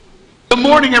Good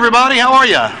morning, everybody. How are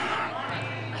you?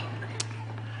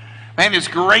 Man, it's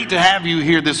great to have you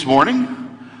here this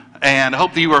morning, and I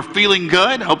hope that you are feeling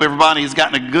good. I hope everybody has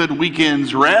gotten a good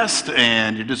weekend's rest,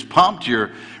 and you're just pumped.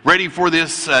 You're ready for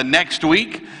this next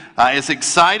week. It's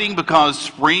exciting because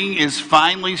spring is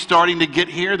finally starting to get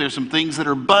here. There's some things that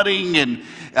are budding, and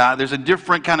there's a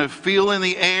different kind of feel in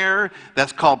the air.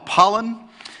 That's called pollen.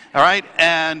 All right,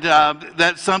 and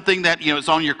that's something that, it's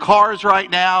on your cars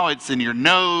right now. It's in your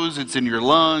nose, it's in your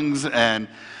lungs, and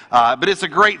but it's a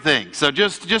great thing. So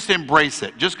just embrace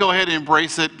it. Just go ahead and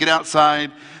embrace it. Get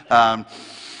outside,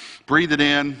 breathe it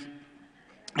in.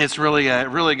 It's really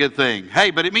a good thing.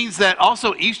 Hey, but it means that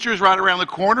also Easter is right around the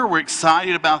corner. We're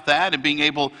excited about that and being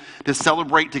able to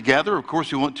celebrate together. Of course,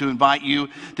 we want to invite you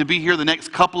to be here the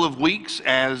next couple of weeks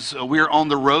as we're on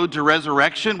the road to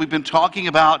resurrection. We've been talking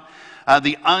about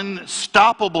the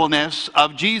unstoppableness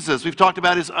of Jesus. We've talked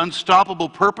about his unstoppable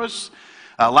purpose.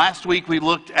 Last week we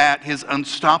looked at his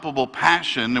unstoppable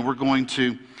passion, and we're going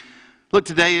to look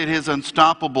today at his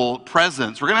unstoppable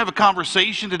presence. We're going to have a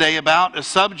conversation today about a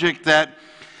subject that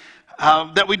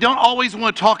we don't always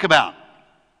want to talk about.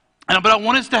 But I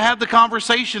want us to have the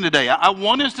conversation today. I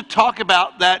want us to talk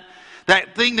about that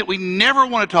thing that we never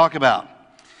want to talk about.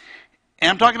 And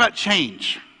I'm talking about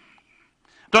change.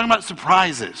 I'm talking about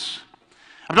surprises.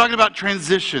 I'm talking about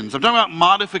transitions. I'm talking about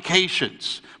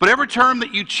modifications. Whatever term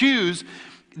that you choose,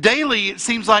 daily it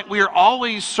seems like we are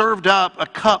always served up a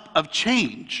cup of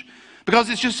change because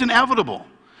it's just inevitable.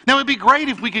 Now, it'd be great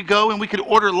if we could go and we could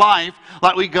order life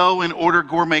like we go and order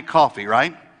gourmet coffee,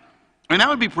 right? I mean, that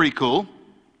would be pretty cool.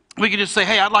 We could just say,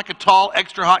 hey, I'd like a tall,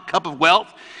 extra hot cup of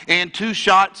wealth and 2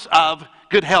 shots of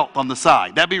good health on the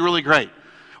side. That'd be really great.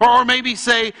 Or maybe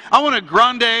say, I want a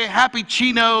grande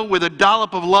cappuccino with a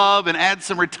dollop of love and add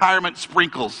some retirement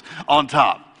sprinkles on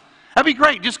top. That'd be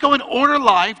great. Just go and order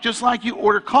life just like you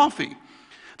order coffee.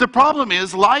 The problem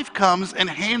is life comes and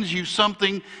hands you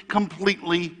something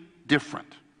completely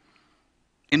different.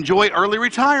 Enjoy early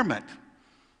retirement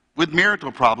with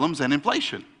marital problems and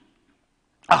inflation.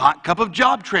 A hot cup of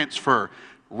job transfer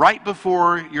right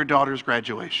before your daughter's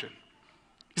graduation.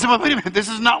 You say, well, wait a minute, this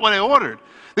is not what I ordered.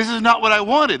 This is not what I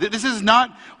wanted. This is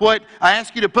not what I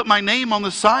asked you to put my name on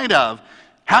the side of.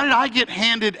 How did I get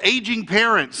handed aging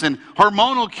parents and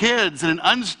hormonal kids and an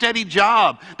unsteady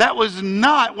job? That was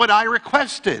not what I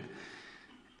requested.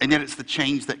 And yet it's the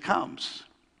change that comes.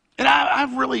 And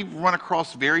I've really run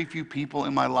across very few people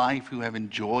in my life who have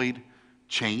enjoyed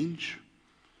change.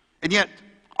 And yet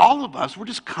all of us, we're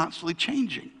just constantly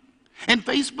changing. And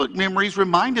Facebook memories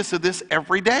remind us of this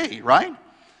every day, right?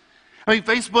 I mean,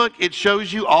 Facebook, it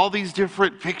shows you all these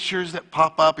different pictures that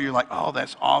pop up, and you're like, oh,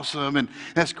 that's awesome, and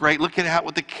that's great. Look at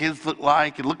what the kids look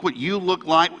like, and look what you look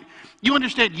like. You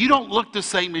understand, you don't look the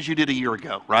same as you did a year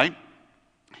ago, right?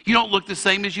 You don't look the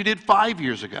same as you did 5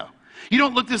 years ago. You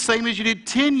don't look the same as you did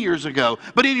 10 years ago.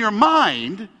 But in your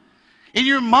mind,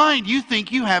 you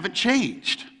think you haven't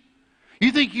changed.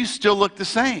 You think you still look the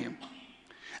same.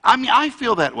 I mean, I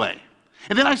feel that way.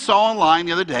 And then I saw online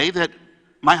the other day that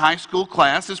my high school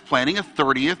class is planning a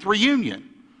 30th reunion.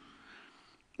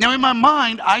 Now, in my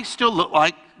mind, I still look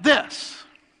like this.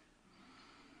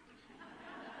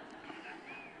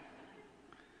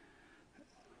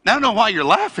 Now, I don't know why you're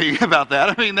laughing about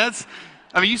that.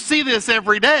 I mean, you see this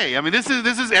every day. I mean, this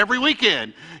is every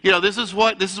weekend. This is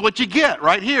what you get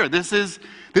right here. This is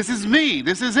me.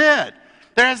 This is it.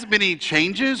 There hasn't been any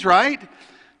changes, right?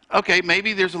 Okay,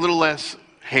 maybe there's a little less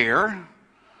hair.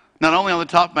 Not only on the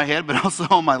top of my head, but also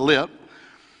on my lip.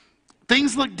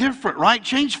 Things look different, right?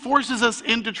 Change forces us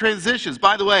into transitions.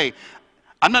 By the way,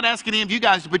 I'm not asking any of you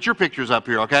guys to put your pictures up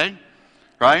here, okay?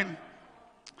 Right?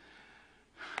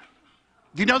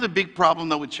 Do you know the big problem,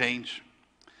 though, with change?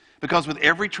 Because with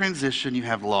every transition, you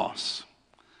have loss.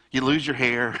 You lose your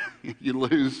hair. you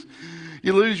lose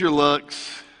your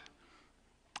looks.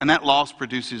 And that loss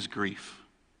produces grief.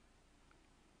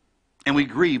 And we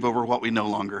grieve over what we no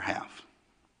longer have.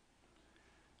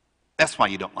 That's why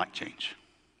you don't like change.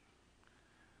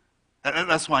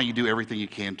 That's why you do everything you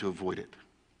can to avoid it.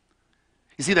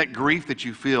 You see, that grief that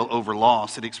you feel over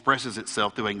loss, it expresses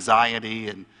itself through anxiety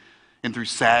and through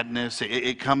sadness.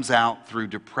 It comes out through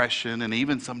depression and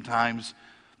even sometimes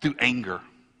through anger.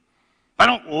 I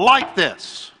don't like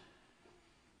this.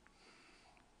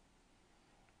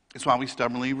 It's why we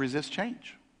stubbornly resist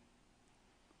change.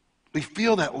 We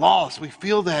feel that loss. We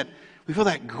feel that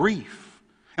grief.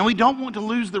 And we don't want to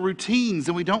lose the routines,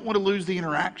 and we don't want to lose the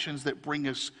interactions that bring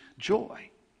us joy.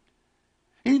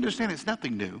 And you understand, it's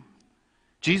nothing new.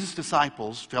 Jesus'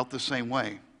 disciples felt the same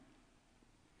way.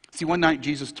 See, one night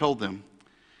Jesus told them,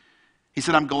 he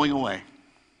said, I'm going away.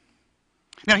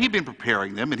 Now, he'd been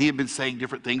preparing them, and he had been saying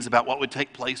different things about what would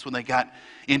take place when they got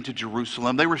into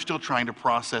Jerusalem. They were still trying to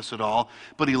process it all,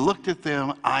 but he looked at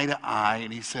them eye to eye,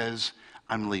 and he says,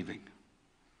 I'm leaving.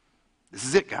 This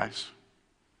is it, guys.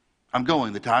 I'm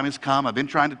going. The time has come. I've been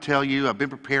trying to tell you. I've been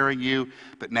preparing you,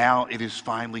 but now it is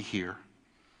finally here.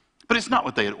 But it's not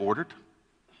what they had ordered.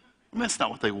 I mean, that's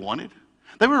not what they wanted.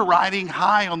 They were riding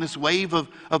high on this wave of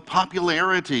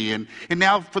popularity, and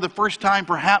now for the first time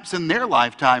perhaps in their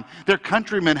lifetime, their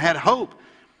countrymen had hope.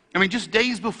 I mean, just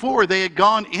days before, they had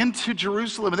gone into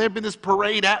Jerusalem, and there had been this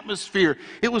parade atmosphere.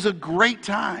 It was a great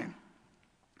time.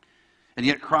 And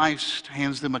yet Christ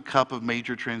hands them a cup of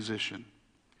major transition.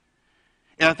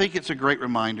 And I think it's a great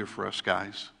reminder for us,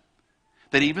 guys,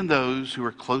 that even those who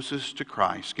are closest to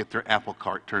Christ get their apple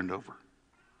cart turned over.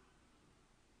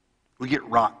 We get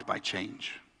rocked by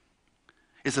change.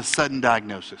 It's a sudden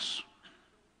diagnosis.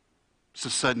 It's a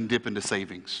sudden dip into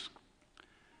savings.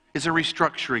 It's a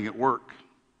restructuring at work.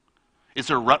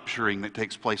 It's a rupturing that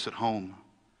takes place at home.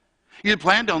 You had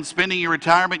planned on spending your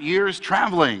retirement years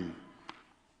traveling.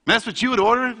 That's what you had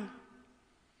ordered.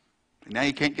 And now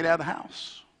you can't get out of the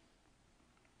house.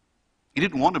 You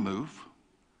didn't want to move.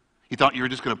 You thought you were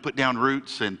just going to put down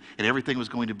roots and everything was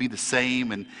going to be the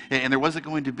same and there wasn't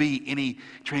going to be any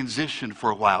transition for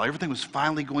a while. Everything was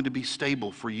finally going to be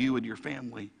stable for you and your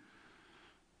family.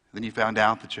 Then you found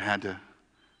out that you had to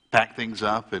pack things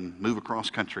up and move across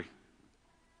country.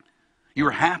 You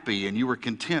were happy and you were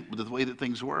content with the way that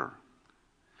things were.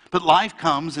 But life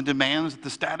comes and demands that the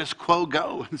status quo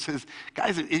go and says,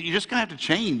 guys, you're just going to have to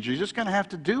change. You're just going to have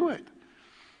to do it.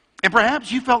 And perhaps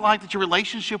you felt like that your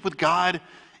relationship with God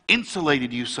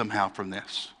insulated you somehow from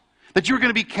this. That you were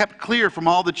going to be kept clear from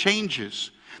all the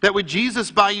changes. That with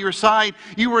Jesus by your side,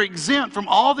 you were exempt from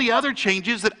all the other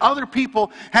changes that other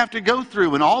people have to go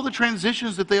through and all the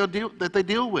transitions that they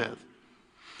deal with.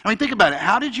 I mean, think about it.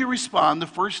 How did you respond the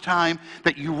first time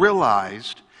that you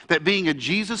realized that being a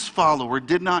Jesus follower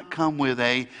did not come with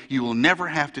a you will never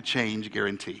have to change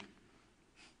guarantee?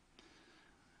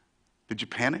 Did you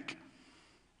panic?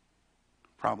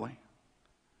 Probably.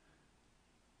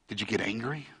 Did you get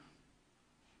angry?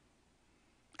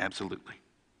 Absolutely.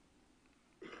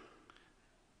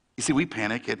 You see, we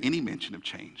panic at any mention of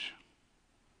change.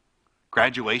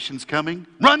 Graduation's coming.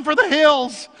 Run for the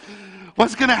hills.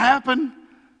 What's going to happen?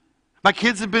 My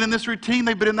kids have been in this routine.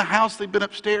 They've been in the house. They've been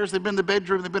upstairs. They've been in the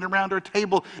bedroom. They've been around our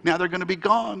table. Now they're going to be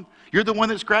gone. You're the one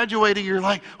that's graduating. You're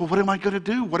like, well, what am I going to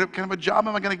do? What kind of a job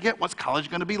am I going to get? What's college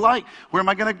going to be like? Where am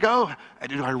I going to go?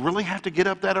 Do I really have to get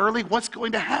up that early? What's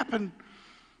going to happen?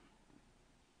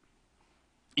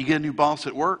 You get a new boss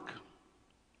at work.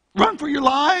 Run for your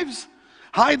lives.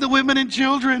 Hide the women and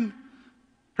children.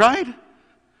 Right?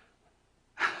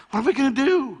 What are we going to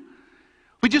do?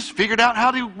 We just figured out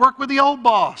how to work with the old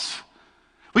boss.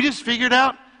 We just figured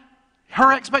out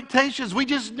her expectations. We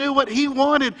just knew what he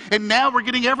wanted. And now we're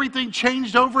getting everything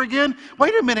changed over again.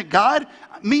 Wait a minute, God.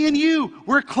 Me and you,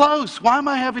 we're close. Why am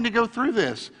I having to go through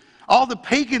this? All the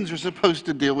pagans are supposed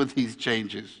to deal with these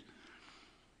changes.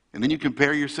 And then you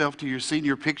compare yourself to your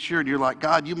senior picture and you're like,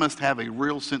 God, you must have a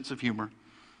real sense of humor.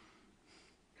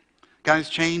 Guys,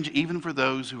 change, even for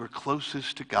those who are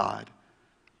closest to God,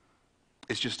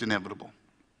 is just inevitable.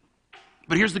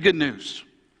 But here's the good news.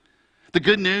 The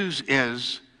good news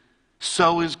is,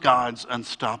 so is God's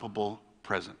unstoppable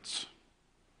presence.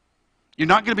 You're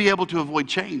not going to be able to avoid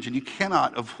change, and you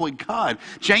cannot avoid God.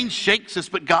 Change shakes us,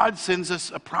 but God sends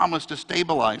us a promise to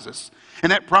stabilize us.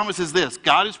 And that promise is this.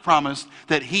 God has promised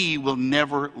that He will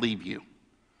never leave you.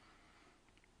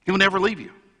 He will never leave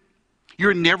you.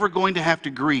 You're never going to have to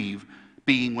grieve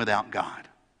being without God.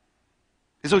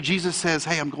 And so Jesus says,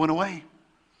 hey, I'm going away.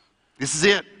 This is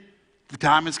it. The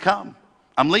time has come.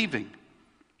 I'm leaving.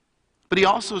 But He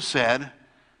also said,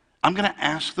 I'm going to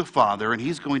ask the Father, and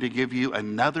He's going to give you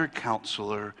another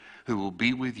counselor who will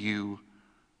be with you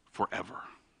forever.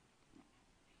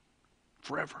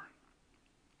 Forever.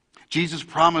 Jesus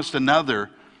promised another,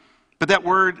 but that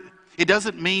word, it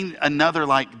doesn't mean another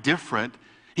like different.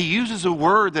 He uses a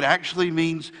word that actually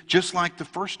means just like the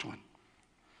first one.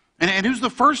 And who's the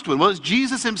first one? Well, it's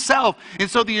Jesus Himself. And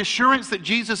so the assurance that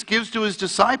Jesus gives to His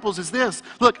disciples is this.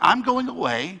 Look, I'm going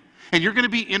away, and you're going to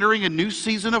be entering a new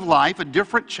season of life, a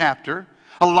different chapter.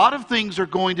 A lot of things are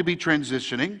going to be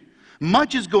transitioning.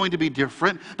 Much is going to be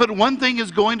different. But one thing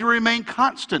is going to remain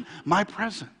constant, my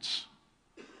presence.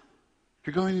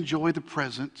 You're going to enjoy the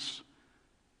presence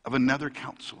of another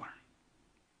counselor.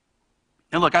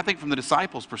 And look, I think from the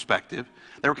disciples' perspective,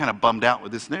 they were kind of bummed out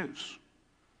with this news.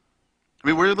 I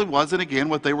mean, it really wasn't, again,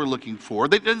 what they were looking for.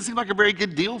 It doesn't seem like a very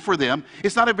good deal for them.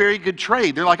 It's not a very good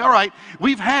trade. They're like, all right,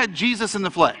 we've had Jesus in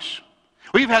the flesh.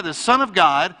 We've had the Son of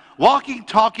God walking,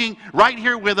 talking right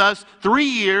here with us 3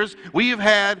 years. We have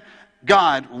had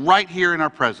God right here in our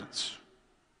presence.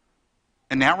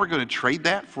 And now we're going to trade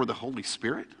that for the Holy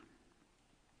Spirit?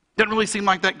 Doesn't really seem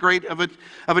like that great of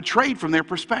a trade from their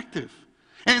perspective.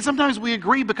 And sometimes we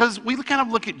agree because we kind of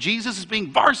look at Jesus as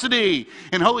being varsity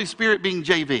and Holy Spirit being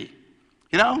JV.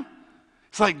 You know?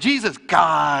 It's like Jesus,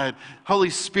 God, Holy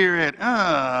Spirit,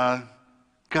 God.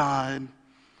 I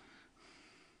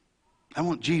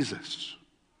want Jesus.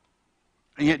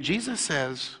 And yet Jesus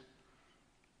says,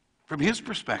 from his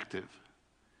perspective,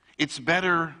 it's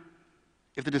better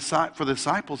for the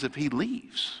disciples if he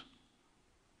leaves.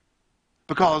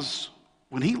 Because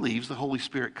when he leaves, the Holy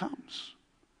Spirit comes.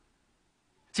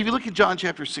 See, if you look at John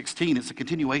chapter 16, it's a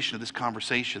continuation of this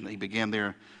conversation that he began there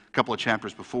a couple of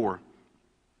chapters before.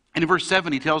 And in verse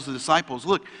 7, he tells the disciples,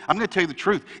 look, I'm going to tell you the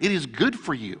truth. It is good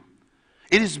for you.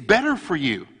 It is better for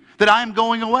you that I am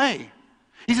going away.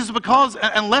 He says, because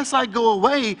unless I go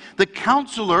away, the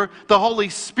Counselor, the Holy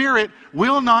Spirit,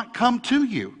 will not come to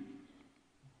you.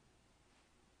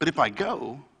 But if I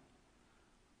go,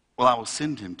 well, I will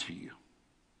send him to you.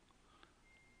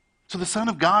 So the Son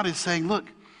of God is saying, look,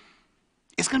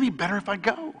 it's going to be better if I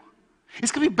go.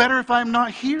 It's going to be better if I'm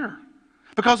not here.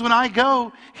 Because when I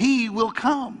go, he will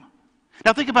come.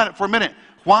 Now think about it for a minute.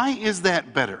 Why is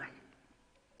that better?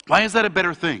 Why is that a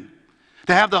better thing?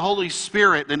 To have the Holy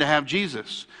Spirit than to have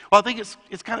Jesus? Well, I think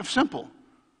it's kind of simple.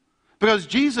 Because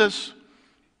Jesus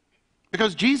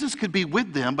could be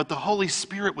with them, but the Holy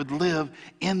Spirit would live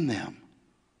in them.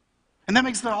 And that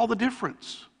makes all the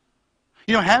difference.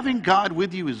 You know, having God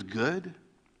with you is good,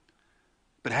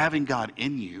 but having God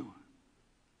in you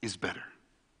is better.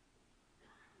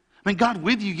 I mean, God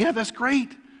with you, yeah, that's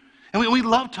great. And we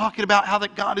love talking about how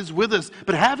that God is with us,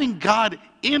 but having God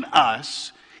in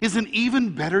us is an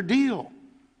even better deal.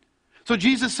 So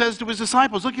Jesus says to his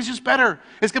disciples, look, it's just better.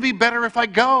 It's going to be better if I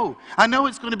go. I know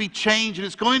it's going to be changed and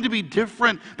it's going to be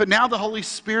different, but now the Holy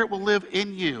Spirit will live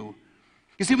in you.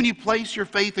 You see, when you place your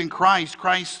faith in Christ,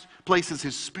 Christ places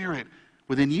his Spirit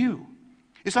within you.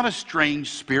 It's not a strange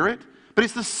Spirit, but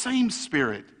it's the same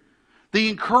Spirit. The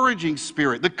encouraging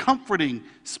Spirit, the comforting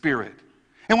Spirit.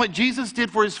 And what Jesus did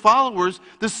for his followers,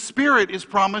 the Spirit is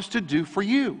promised to do for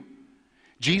you.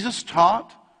 Jesus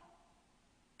taught,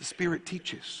 the Spirit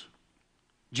teaches.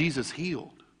 Jesus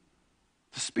healed,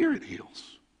 the Spirit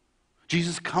heals.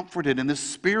 Jesus comforted, and the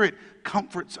Spirit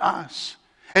comforts us.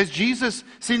 As Jesus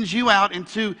sends you out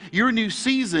into your new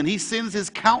season, he sends his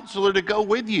counselor to go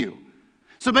with you.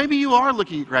 So maybe you are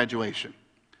looking at graduation.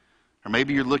 Or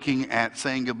maybe you're looking at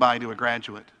saying goodbye to a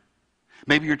graduate.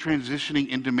 Maybe you're transitioning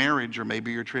into marriage, or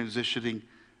maybe you're transitioning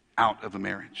out of a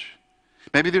marriage.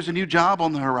 Maybe there's a new job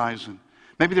on the horizon.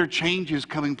 Maybe there are changes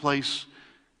coming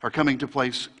to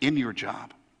place in your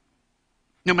job.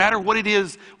 No matter what it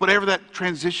is, whatever that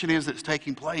transition is that's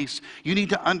taking place, you need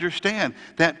to understand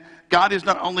that God is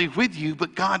not only with you,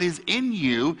 but God is in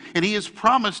you, and he has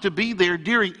promised to be there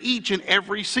during each and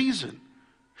every season.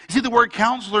 See, the word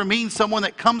counselor means someone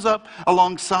that comes up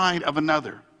alongside of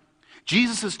another.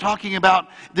 Jesus is talking about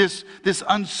this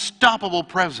unstoppable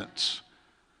presence.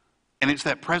 And it's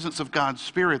that presence of God's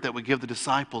Spirit that would give the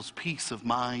disciples peace of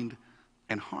mind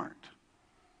and heart.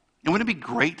 And wouldn't it be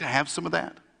great to have some of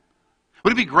that?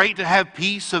 Wouldn't it be great to have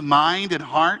peace of mind and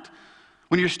heart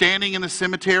when you're standing in the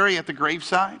cemetery at the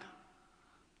graveside?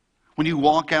 When you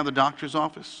walk out of the doctor's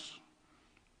office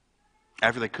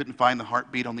after they couldn't find the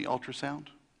heartbeat on the ultrasound?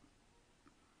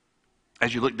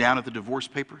 As you look down at the divorce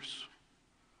papers?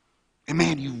 And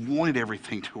man, you wanted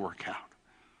everything to work out.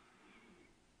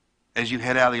 As you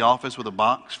head out of the office with a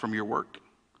box from your work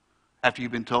after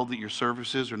you've been told that your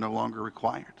services are no longer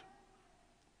required.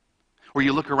 Or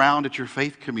you look around at your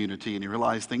faith community and you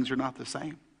realize things are not the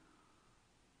same.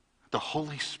 The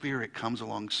Holy Spirit comes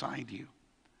alongside you.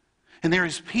 And there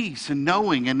is peace and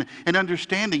knowing and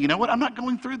understanding. You know what? I'm not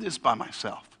going through this by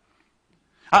myself.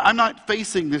 I'm not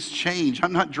facing this change.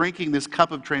 I'm not drinking this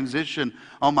cup of transition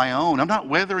on my own. I'm not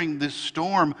weathering this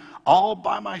storm all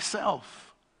by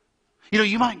myself. You know,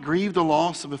 you might grieve the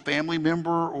loss of a family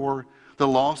member or the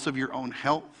loss of your own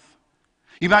health.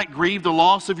 You might grieve the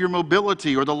loss of your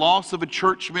mobility or the loss of a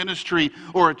church ministry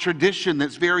or a tradition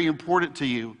that's very important to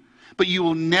you. But you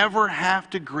will never have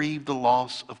to grieve the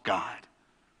loss of God.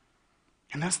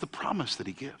 And that's the promise that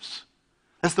he gives.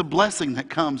 That's the blessing that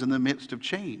comes in the midst of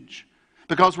change.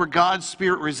 Because where God's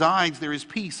Spirit resides, there is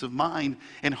peace of mind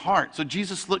and heart. So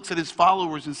Jesus looks at his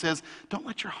followers and says, don't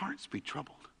let your hearts be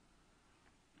troubled.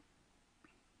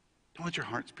 Don't let your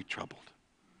hearts be troubled.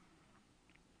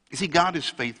 You see, God is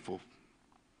faithful.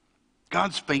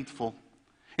 God's faithful.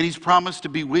 and He's promised to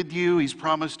be with you. He's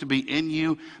promised to be in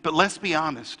you. But let's be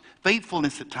honest,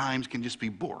 faithfulness at times can just be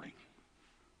boring.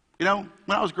 You know,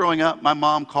 when I was growing up, my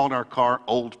mom called our car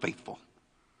Old Faithful.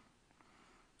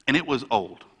 And it was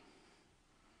old.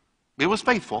 It was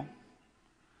faithful.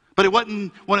 But it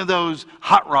wasn't one of those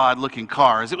hot rod looking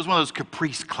cars. It was one of those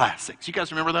Caprice Classics. You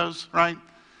guys remember those, right?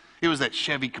 It was that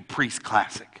Chevy Caprice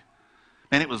Classic.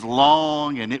 And it was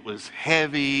long and it was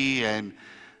heavy,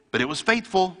 but it was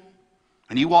faithful.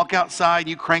 And you walk outside and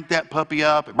you crank that puppy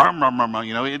up, and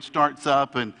you know, it starts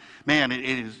up, and man,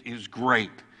 it is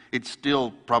great. It's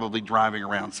still probably driving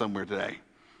around somewhere today.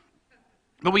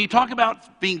 But when you talk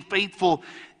about being faithful,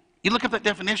 you look up that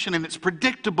definition and it's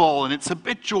predictable and it's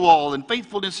habitual, and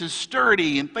faithfulness is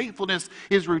sturdy, and faithfulness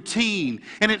is routine,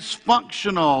 and it's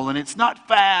functional, and it's not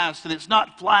fast, and it's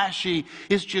not flashy.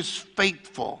 It's just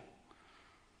faithful.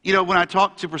 You know, when I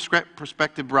talk to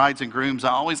prospective brides and grooms, I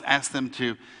always ask them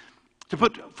to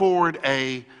put forward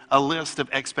a list of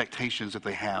expectations that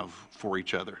they have for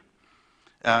each other.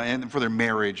 And for their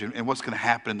marriage and what's going to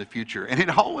happen in the future. And it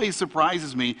always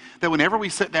surprises me that whenever we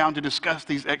sit down to discuss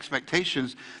these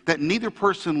expectations, that neither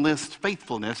person lists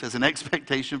faithfulness as an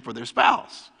expectation for their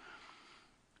spouse.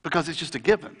 Because it's just a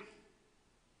given.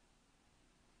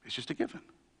 It's just a given.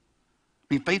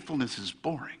 I mean, faithfulness is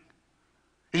boring.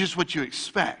 It's just what you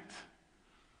expect.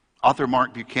 Author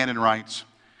Mark Buchanan writes,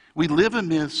 "We live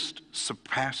amidst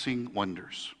surpassing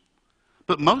wonders,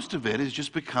 but most of it has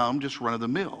just become just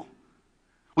run-of-the-mill.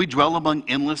 We dwell among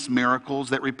endless miracles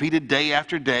that repeated day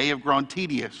after day have grown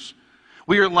tedious.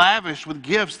 We are lavished with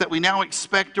gifts that we now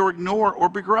expect or ignore or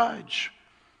begrudge.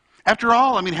 After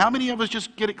all, I mean, how many of us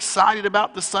just get excited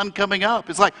about the sun coming up?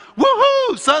 It's like,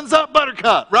 woohoo, sun's up,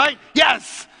 buttercup, right?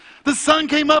 Yes, the sun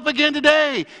came up again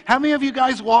today. How many of you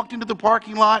guys walked into the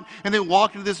parking lot and then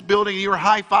walked into this building and you were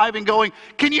high-fiving going,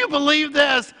 can you believe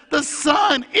this? The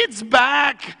sun, it's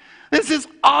back. This is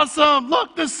awesome.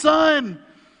 Look, the sun.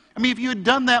 I mean, if you had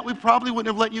done that, we probably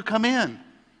wouldn't have let you come in.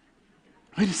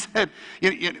 We just said,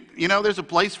 you know, there's a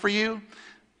place for you,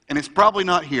 and it's probably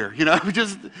not here. You know,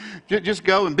 just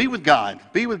go and be with God.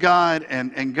 Be with God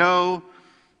and go.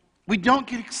 We don't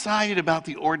get excited about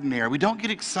the ordinary. We don't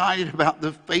get excited about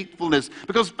the faithfulness,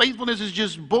 because faithfulness is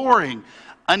just boring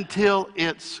until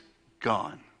it's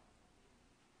gone.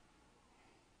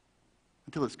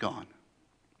 Until it's gone.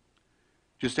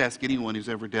 Just ask anyone who's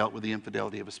ever dealt with the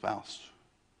infidelity of a spouse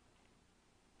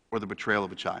or the betrayal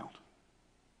of a child.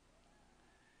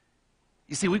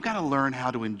 You see, we've got to learn how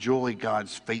to enjoy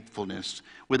God's faithfulness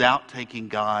without taking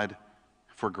God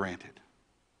for granted.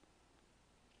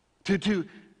 To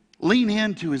lean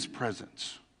into His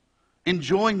presence,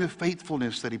 enjoying the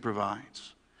faithfulness that He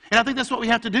provides. And I think that's what we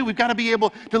have to do. We've got to be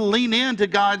able to lean into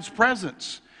God's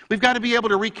presence. We've got to be able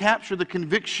to recapture the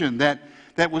conviction that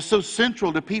was so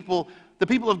central to the people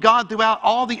of God throughout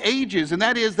all the ages, and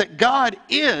that is that God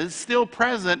is still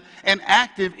present and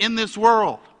active in this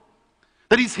world.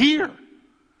 That He's here.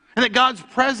 And that God's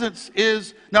presence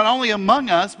is not only among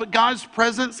us, but God's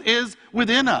presence is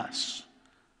within us.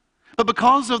 But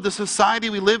because of the society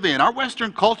we live in, our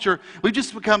Western culture, we've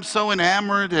just become so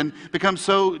enamored and become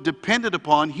so dependent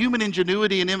upon human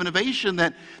ingenuity and innovation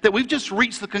that we've just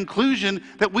reached the conclusion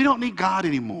that we don't need God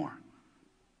anymore.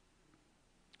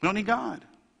 We don't need God.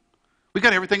 We've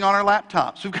got everything on our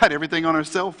laptops. We've got everything on our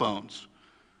cell phones.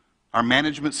 Our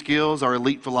management skills, our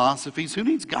elite philosophies. Who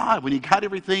needs God when you got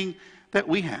everything that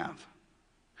we have?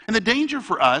 And the danger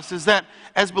for us is that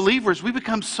as believers, we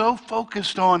become so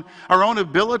focused on our own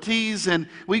abilities, and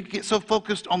we get so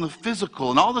focused on the physical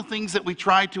and all the things that we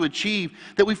try to achieve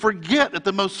that we forget that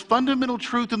the most fundamental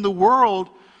truth in the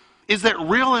world is that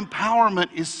real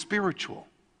empowerment is spiritual.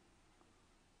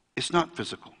 It's not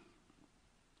physical.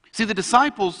 See, the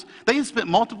disciples, they had spent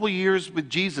multiple years with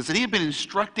Jesus, and He had been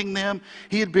instructing them.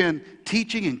 He had been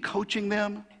teaching and coaching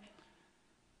them.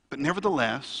 But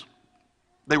nevertheless,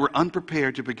 they were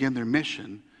unprepared to begin their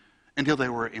mission until they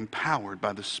were empowered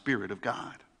by the Spirit of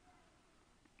God.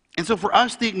 And so for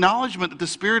us, the acknowledgement that the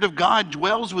Spirit of God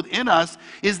dwells within us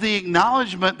is the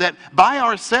acknowledgement that by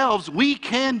ourselves we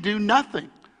can do nothing.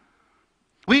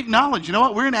 We acknowledge, you know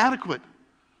what, we're inadequate.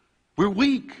 We're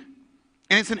weak.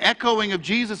 And it's an echoing of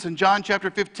Jesus in John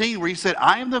chapter 15 where He said,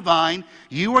 I am the vine,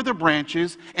 you are the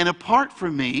branches, and apart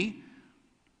from me,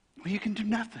 well, you can do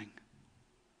nothing.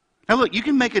 Now look, you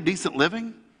can make a decent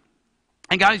living,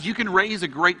 and guys, you can raise a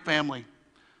great family,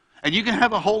 and you can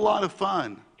have a whole lot of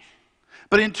fun.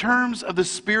 But in terms of the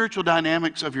spiritual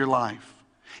dynamics of your life,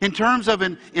 in terms of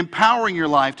empowering your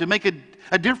life to make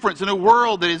a difference in a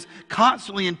world that is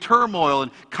constantly in turmoil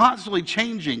and constantly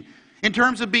changing, In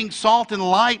terms of being salt and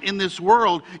light in this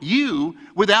world, you,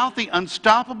 without the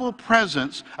unstoppable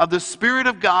presence of the Spirit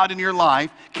of God in your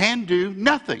life, can do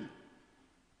nothing.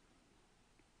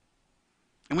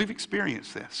 And we've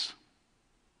experienced this.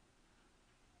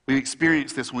 We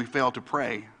experience this when we fail to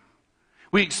pray.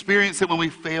 We experience it when we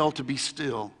fail to be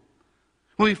still.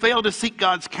 When we fail to seek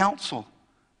God's counsel.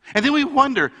 And then we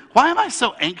wonder, why am I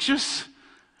so anxious?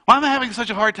 Why am I having such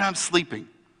a hard time sleeping?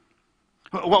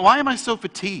 Why am I so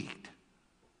fatigued?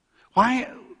 Why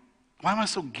am I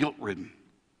so guilt-ridden?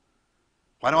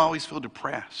 Why do I always feel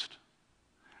depressed?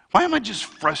 Why am I just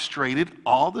frustrated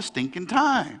all the stinking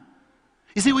time?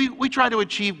 You see, we try to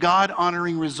achieve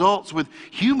God-honoring results with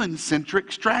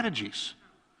human-centric strategies.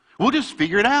 We'll just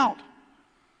figure it out.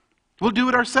 We'll do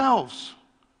it ourselves.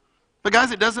 But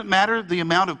guys, it doesn't matter the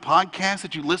amount of podcasts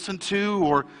that you listen to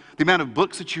or the amount of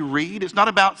books that you read. It's not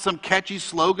about some catchy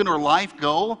slogan or life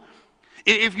goal.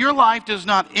 If your life does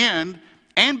not end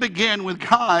and begin with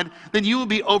God, then you will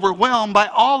be overwhelmed by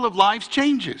all of life's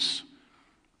changes.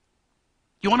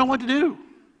 You won't know what to do.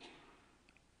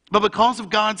 But because of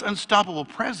God's unstoppable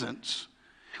presence,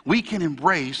 we can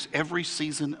embrace every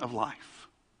season of life.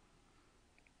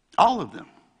 All of them.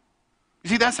 You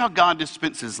see, that's how God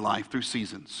dispenses life, through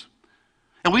seasons.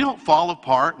 And we don't fall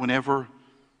apart whenever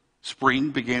spring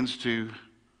begins to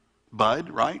bud,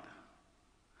 right?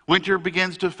 Winter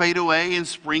begins to fade away and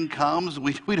spring comes.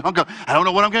 We don't go, I don't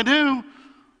know what I'm going to do.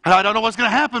 I don't know what's going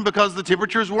to happen because the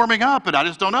temperature is warming up and I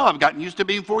just don't know. I've gotten used to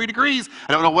being 40 degrees.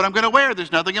 I don't know what I'm going to wear.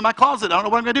 There's nothing in my closet. I don't know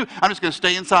what I'm going to do. I'm just going to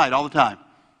stay inside all the time.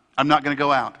 I'm not going to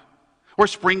go out. Or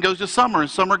spring goes to summer and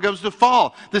summer goes to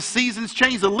fall. The seasons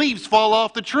change. The leaves fall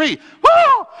off the tree.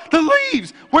 Woo! The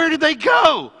leaves! Where did they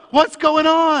go? What's going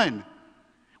on?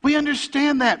 We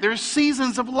understand that. There's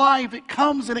seasons of life. It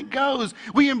comes and it goes.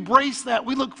 We embrace that.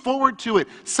 We look forward to it.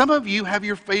 Some of you have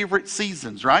your favorite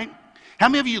seasons, right? How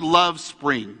many of you love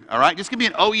spring? All right, just give me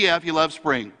an oh yeah if you love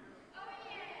spring. Oh,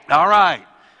 yeah. All right.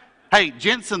 Hey,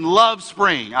 Jensen loves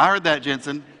spring. I heard that,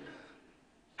 Jensen.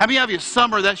 How many of you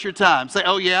summer, that's your time? Say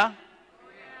oh yeah.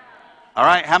 All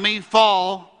right, how many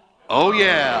fall? Oh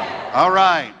yeah. All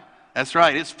right. That's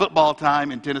right. It's football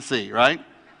time in Tennessee, right?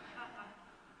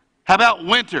 How about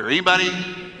winter? Anybody?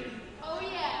 Oh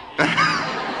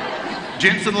yeah.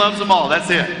 Jensen loves them all. That's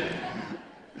it.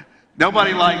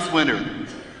 Nobody likes winter.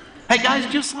 Hey guys,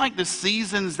 just like the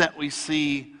seasons that we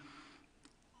see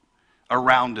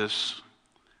around us,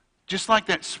 just like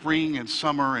that spring and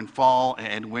summer and fall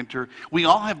and winter, we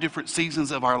all have different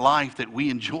seasons of our life that we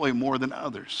enjoy more than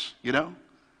others, you know?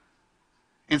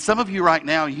 And some of you right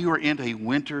now, you are in a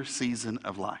winter season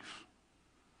of life.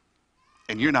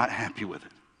 And you're not happy with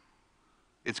it.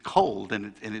 It's cold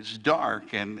and it's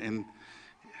dark and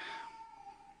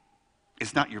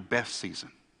it's not your best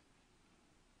season.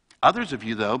 Others of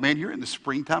you, though, man, you're in the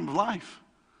springtime of life.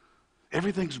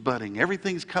 Everything's budding.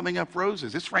 Everything's coming up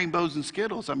roses. It's rainbows and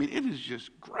Skittles. I mean, it is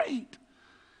just great.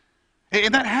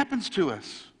 And that happens to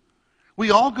us.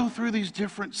 We all go through these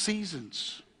different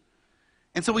seasons.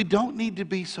 And so we don't need to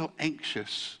be so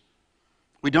anxious.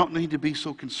 We don't need to be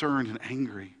so concerned and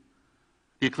angry.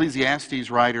 The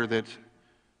Ecclesiastes writer that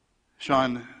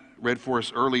Sean read for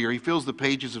us earlier, he fills the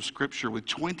pages of Scripture with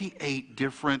 28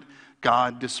 different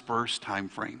God-dispersed time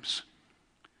frames.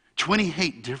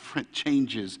 28 different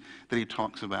changes that he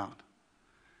talks about.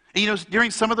 And you know, during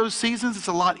some of those seasons, it's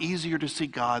a lot easier to see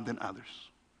God than others.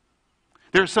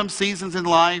 There are some seasons in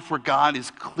life where God is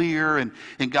clear and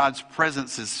God's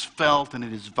presence is felt and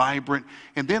it is vibrant.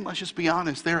 And then, let's just be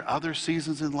honest, there are other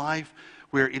seasons in life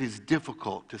where it is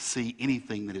difficult to see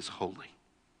anything that is holy.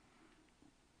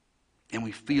 And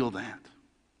we feel that.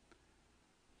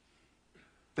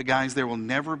 But guys, there will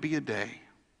never be a day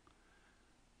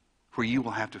where you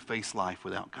will have to face life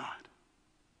without God.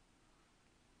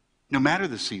 No matter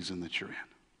the season that you're in.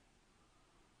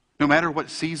 No matter what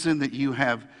season that you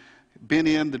have been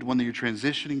in, the one that you're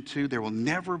transitioning to, there will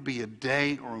never be a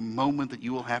day or a moment that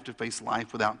you will have to face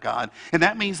life without God. And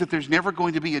that means that there's never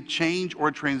going to be a change or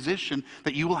a transition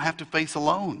that you will have to face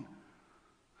alone.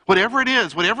 Whatever it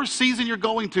is, whatever season you're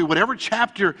going to, whatever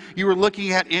chapter you are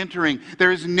looking at entering,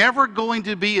 there is never going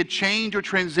to be a change or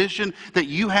transition that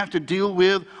you have to deal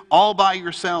with all by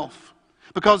yourself.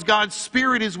 Because God's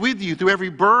Spirit is with you through every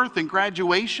birth and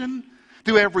graduation,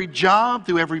 through every job,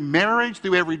 through every marriage,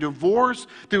 through every divorce,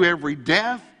 through every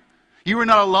death. You are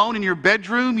not alone in your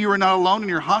bedroom. You are not alone in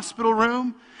your hospital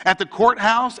room. At the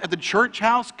courthouse, at the church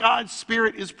house, God's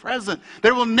Spirit is present.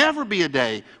 There will never be a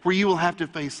day where you will have to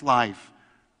face life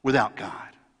without God.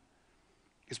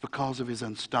 It's because of His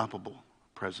unstoppable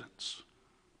presence.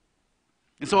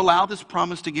 And so allow this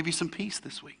promise to give you some peace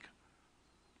this week.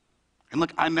 And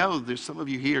look, I know there's some of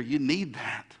you here, you need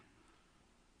that.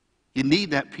 You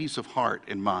need that peace of heart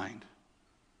and mind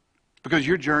because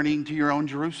you're journeying to your own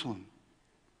Jerusalem.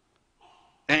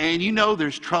 And you know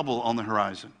there's trouble on the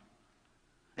horizon.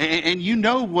 And you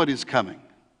know what is coming.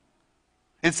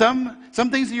 And some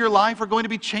things in your life are going to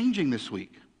be changing this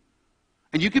week.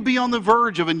 And you could be on the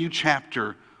verge of a new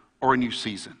chapter or a new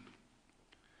season.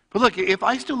 But look, if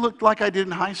I still looked like I did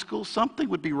in high school, something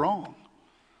would be wrong.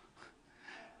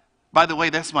 By the way,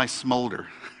 that's my smolder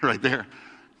right there.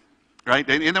 Right?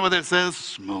 And you know what that says?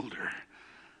 Smolder.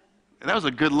 And that was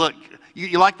a good look.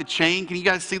 You like the chain? Can you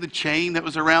guys see the chain that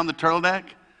was around the turtleneck?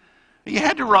 You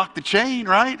had to rock the chain,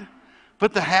 right?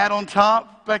 Put the hat on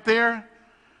top back there.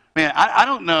 Man, I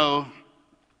don't know.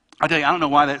 I tell you, I don't know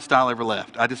why that style ever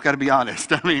left. I just got to be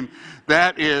honest. I mean,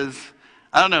 that is,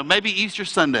 I don't know, maybe Easter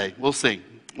Sunday. We'll see.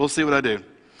 We'll see what I do.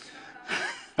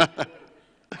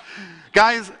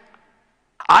 Guys,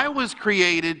 I was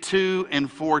created to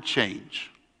and for change.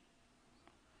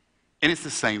 And it's the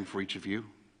same for each of you.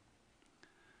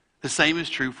 The same is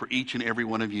true for each and every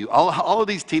one of you. All of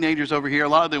these teenagers over here, a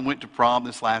lot of them went to prom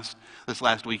this last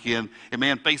weekend. And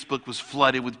man, Facebook was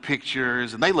flooded with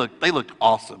pictures, and they looked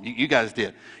awesome. You guys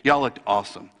did. Y'all looked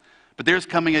awesome. But there's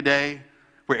coming a day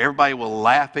where everybody will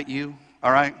laugh at you,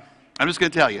 all right? I'm just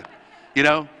going to tell you,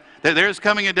 there's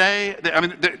coming a day,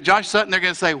 Josh Sutton, they're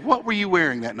going to say, what were you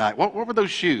wearing that night? What were those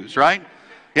shoes, right?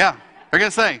 Yeah, they're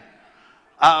going to say.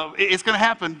 It's going to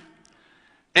happen.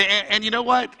 And you know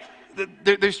what?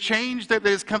 There's change that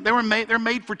has come. They're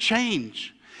made for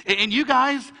change. And you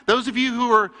guys, those of you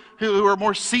who are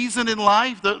more seasoned in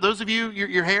life, those of you,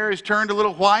 your hair is turned a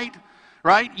little white,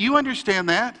 right? You understand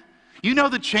that. You know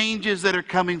the changes that are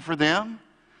coming for them.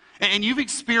 And you've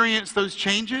experienced those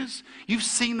changes. You've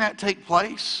seen that take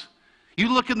place.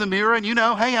 You look in the mirror and you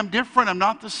know, hey, I'm different. I'm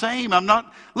not the same.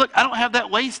 Look, I don't have that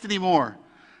waist anymore.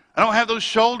 I don't have those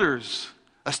shoulders.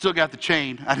 I still got the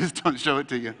chain. I just don't show it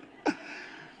to you.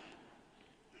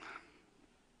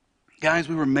 Guys,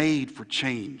 we were made for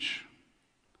change.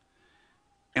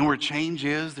 And where change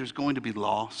is, there's going to be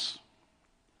loss.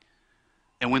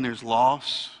 And when there's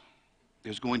loss,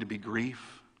 there's going to be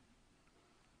grief.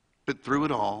 But through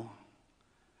it all,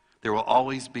 there will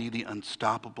always be the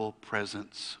unstoppable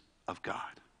presence of God.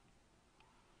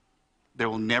 There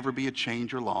will never be a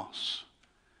change or loss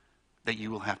that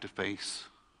you will have to face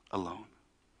alone.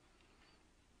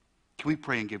 Can we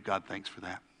pray and give God thanks for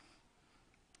that?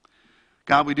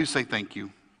 God, we do say thank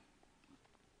you.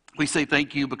 We say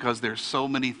thank you because there's so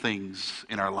many things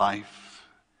in our life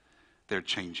that are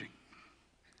changing.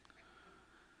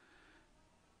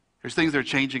 There's things that are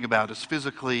changing about us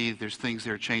physically. There's things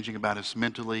that are changing about us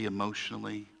mentally,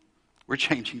 emotionally. We're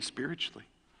changing spiritually.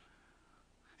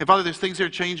 And Father, there's things that are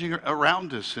changing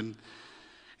around us, and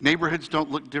neighborhoods don't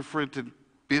look different, and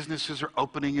businesses are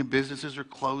opening and businesses are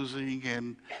closing,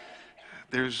 and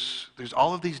there's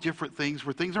all of these different things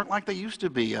where things aren't like they used to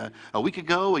be a week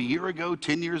ago, a year ago,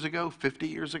 10 years ago, 50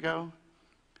 years ago.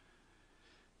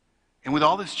 And with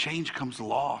all this change comes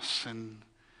loss, and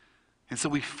so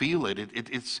we feel it.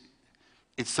 It's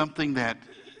something that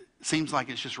seems like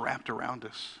it's just wrapped around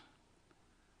us.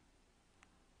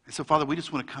 And so, Father, we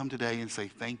just want to come today and say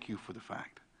thank you for the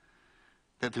fact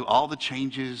that through all the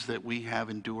changes that we have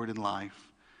endured in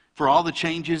life, for all the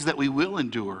changes that we will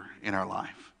endure in our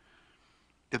life,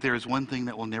 that there is one thing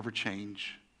that will never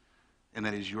change, and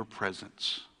that is your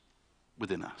presence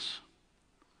within us.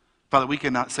 Father, we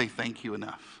cannot say thank you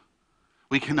enough.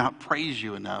 We cannot praise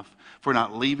you enough for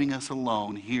not leaving us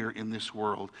alone here in this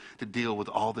world to deal with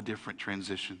all the different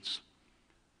transitions.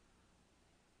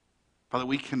 Father,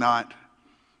 we cannot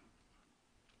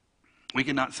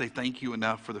say thank you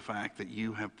enough for the fact that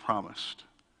you have promised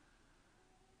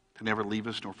to never leave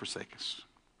us nor forsake us.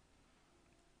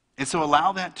 And so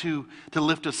allow that to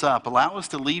lift us up. Allow us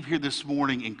to leave here this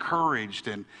morning encouraged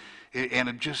and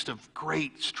just of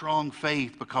great, strong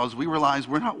faith, because we realize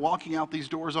we're not walking out these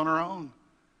doors on our own.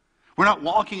 We're not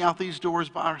walking out these doors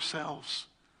by ourselves.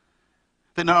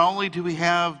 That not only do we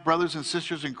have brothers and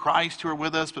sisters in Christ who are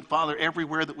with us, but Father,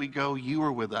 everywhere that we go, you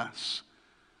are with us.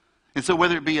 And so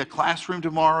whether it be a classroom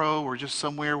tomorrow or just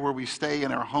somewhere where we stay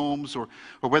in our homes, or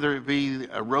whether it be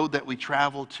a road that we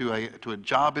travel to a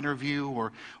job interview,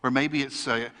 or maybe it's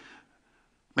a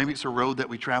road that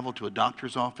we travel to a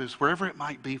doctor's office, wherever it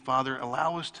might be, Father,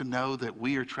 allow us to know that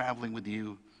we are traveling with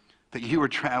you, that you are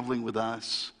traveling with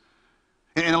us.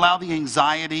 And allow the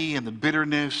anxiety and the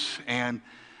bitterness and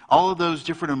all of those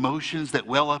different emotions that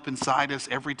well up inside us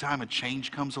every time a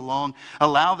change comes along,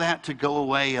 allow that to go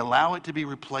away. Allow it to be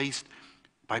replaced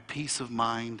by peace of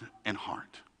mind and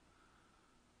heart.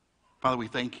 Father, we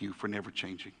thank you for never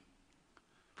changing.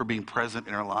 for being present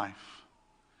in our life.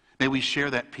 May we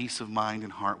share that peace of mind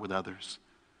and heart with others.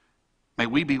 May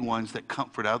we be ones that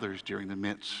comfort others during the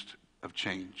midst of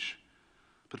change.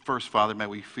 But first, Father, may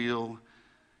we feel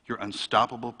your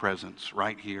unstoppable presence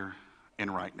right here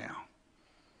and right now.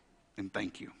 And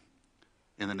thank you.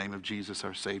 In the name of Jesus,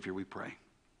 our Savior, we pray.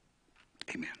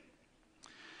 Amen.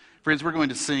 Friends, we're going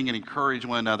to sing and encourage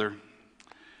one another.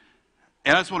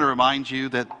 And I just want to remind you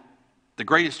that the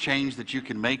greatest change that you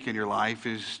can make in your life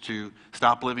is to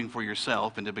stop living for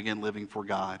yourself and to begin living for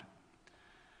God.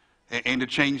 And to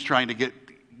change trying to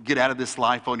get out of this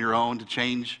life on your own, to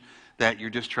change that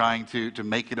you're just trying to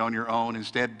make it on your own,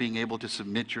 instead being able to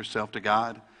submit yourself to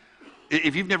God.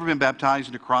 If you've never been baptized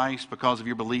into Christ because of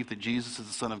your belief that Jesus is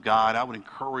the Son of God, I would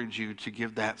encourage you to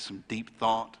give that some deep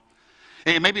thought.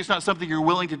 And maybe it's not something you're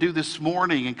willing to do this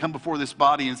morning and come before this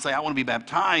body and say, I want to be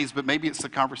baptized, but maybe it's a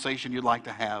conversation you'd like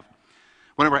to have.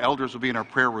 One of our elders will be in our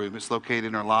prayer room. It's located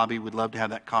in our lobby. We'd love to have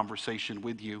that conversation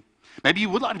with you. Maybe you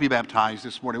would like to be baptized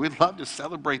this morning. We'd love to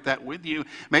celebrate that with you.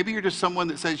 Maybe you're just someone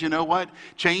that says, you know what?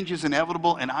 Change is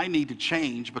inevitable, and I need to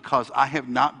change because I have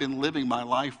not been living my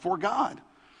life for God.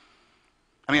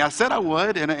 I mean, I said I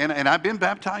would, and I've been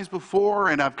baptized before,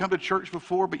 and I've come to church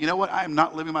before, but you know what? I am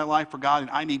not living my life for God,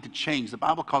 and I need to change. The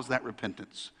Bible calls that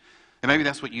repentance. And maybe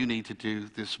that's what you need to do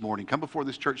this morning. Come before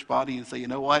this church body and say, you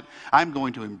know what? I'm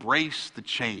going to embrace the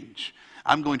change.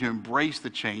 I'm going to embrace the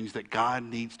change that God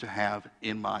needs to have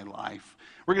in my life.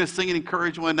 We're going to sing and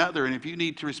encourage one another, and if you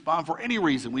need to respond for any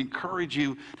reason, we encourage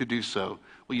you to do so.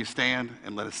 Will you stand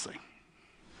and let us sing?